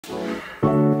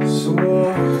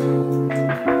Hallå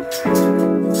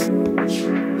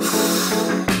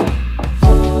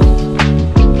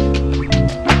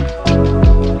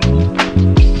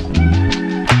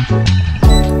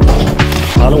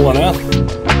Anna.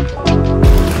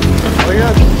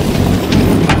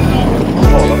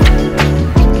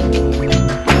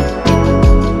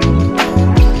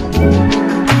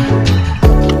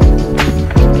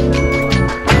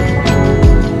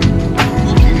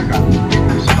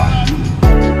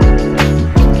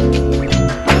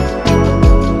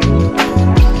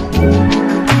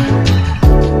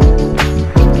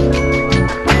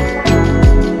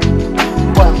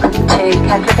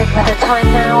 The time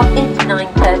now is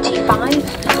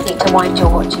 9:35. Need to wind your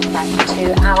watches back for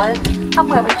 2 hours, and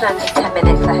we'll be landing 10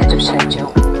 minutes ahead of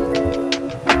schedule.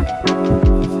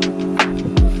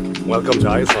 Welcome to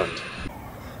Iceland.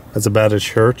 That's a bad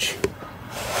church.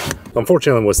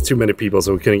 Unfortunately, it was too many people,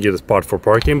 so we couldn't get a spot for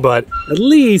parking, but at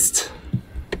least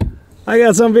I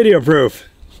got some video proof.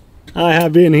 I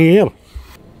have been here.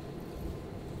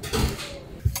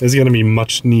 It's gonna be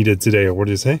much needed today, or what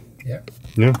do you say? Yeah.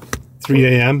 Yeah. 3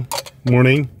 a.m.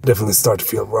 morning. Definitely start to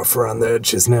feel rough around the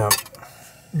edges now.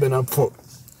 Been up for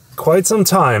quite some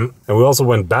time, and we also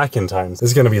went back in time. This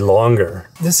is gonna be longer.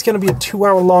 This is gonna be a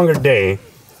 2-hour longer day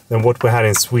than what we had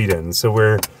in Sweden. So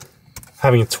we're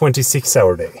having a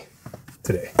 26-hour day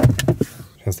today.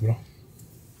 Känns det bra?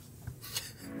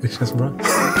 Det känns bra.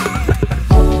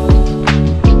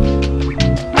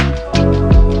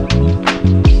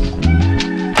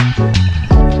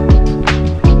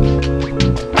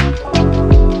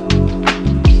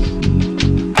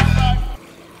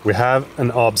 We have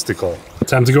an obstacle.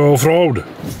 Time to go off-road.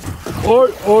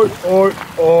 Oj, oj, oj,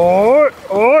 oj,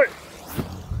 oj.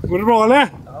 Går det bra eller?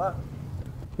 Ja.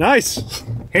 Nice.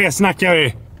 Här snackar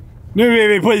vi. Nu är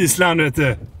vi på Island, vet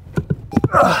du.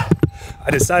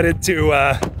 I decided to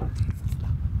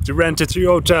rent a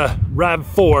Toyota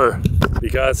RAV4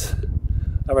 because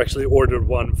I've actually ordered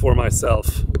one for myself.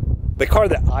 The car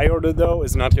that I ordered though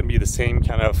is not going to be the same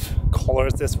kind of color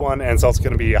as this one, and it's also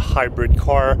going to be a hybrid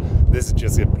car. This is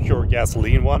just a pure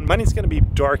gasoline one. Mine is going to be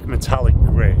dark metallic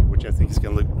gray, which I think is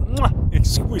going to look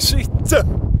exquisite.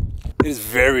 It is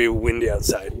very windy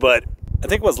outside, but I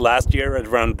think it was last year at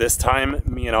around this time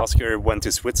me and Oscar went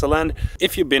to Switzerland.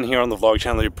 If you've been here on the vlog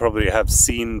channel, you probably have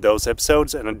seen those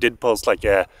episodes, and I did post like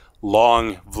a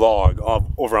long vlog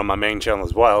over on my main channel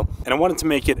as well, and I wanted to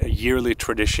make it a yearly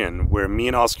tradition where me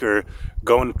and Oscar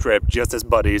go on a trip just as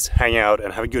buddies, hang out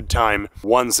and have a good time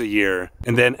once a year,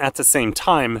 and then at the same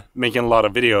time making a lot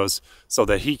of videos so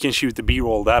that he can shoot the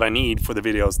B-roll that I need for the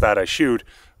videos that I shoot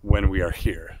when we are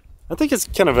here. I think it's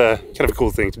kind of a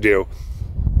cool thing to do,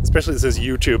 especially since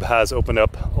YouTube has opened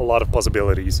up a lot of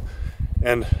possibilities,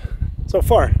 and so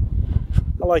far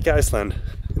I like Iceland.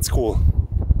 It's cool.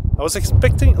 I was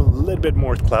expecting a little bit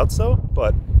more clouds though,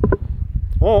 but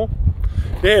oh,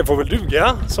 det får väl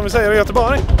duga, som vi säger i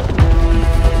Göteborg.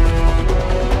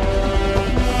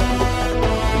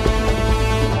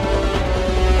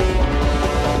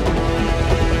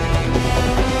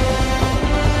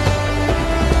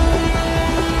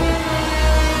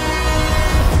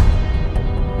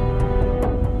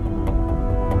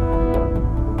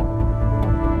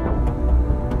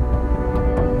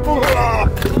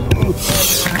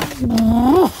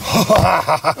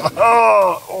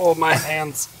 Oh, my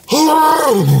hands.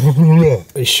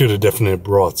 I should have definitely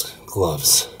brought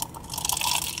gloves.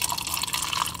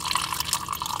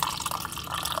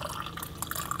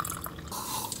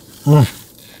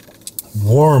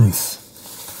 Warmth.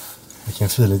 I can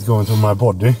feel it going through my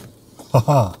body.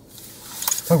 Haha.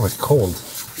 That was cold.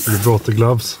 You brought the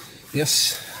gloves?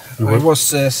 Yes. I was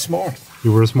smart.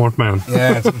 You were a smart man.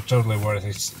 Yeah, it's totally worth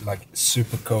it. It's like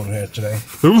super cold here today.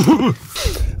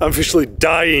 I'm officially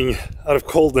dying out of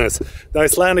coldness. The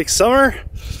Icelandic summer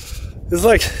is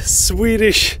like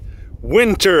Swedish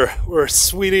winter, or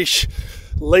Swedish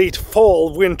late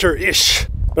fall winter-ish.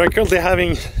 But I'm currently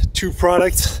having 2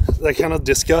 products that I cannot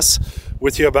discuss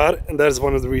with you about, and that is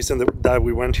one of the reasons that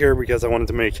we went here, because I wanted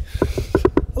to make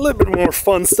a little bit more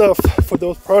fun stuff for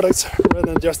those products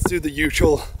rather than just do the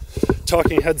usual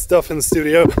talking head stuff in the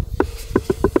studio.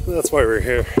 That's why we're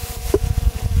here.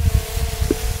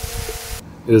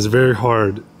 It is very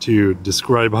hard to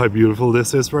describe how beautiful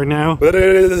this is right now, but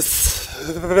it is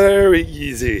very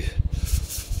easy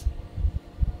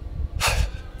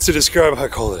to describe how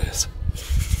cold it is.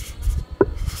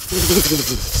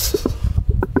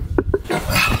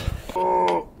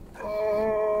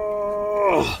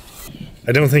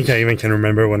 I don't think I even can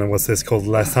remember when it was this cold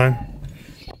last time.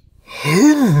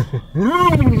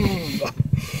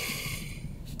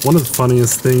 One of the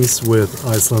funniest things with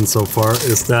Iceland so far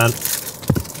is that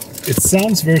It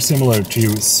sounds very similar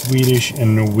to Swedish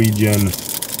and Norwegian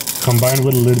combined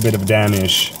with a little bit of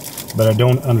Danish, but I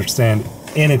don't understand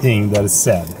anything that is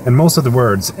said. And most of the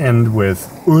words end with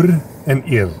ur and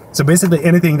ir. So basically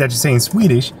anything that you say in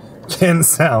Swedish can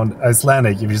sound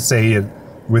Icelandic if you say it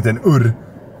with an ur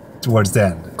towards the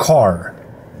end. Car,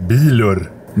 bilur.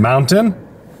 Mountain,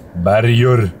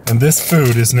 bergur. And this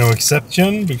food is no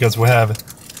exception because we have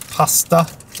pasta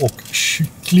och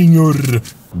kycklingar.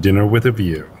 Dinner with a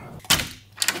view.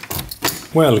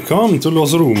 Welcome to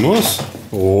Los Rumos.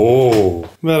 Oh,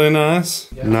 very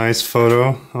nice. Yeah. Nice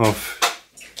photo of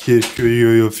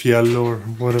Kirkjufjell or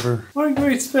whatever. What a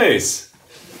great space.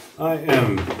 I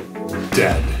am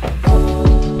dead.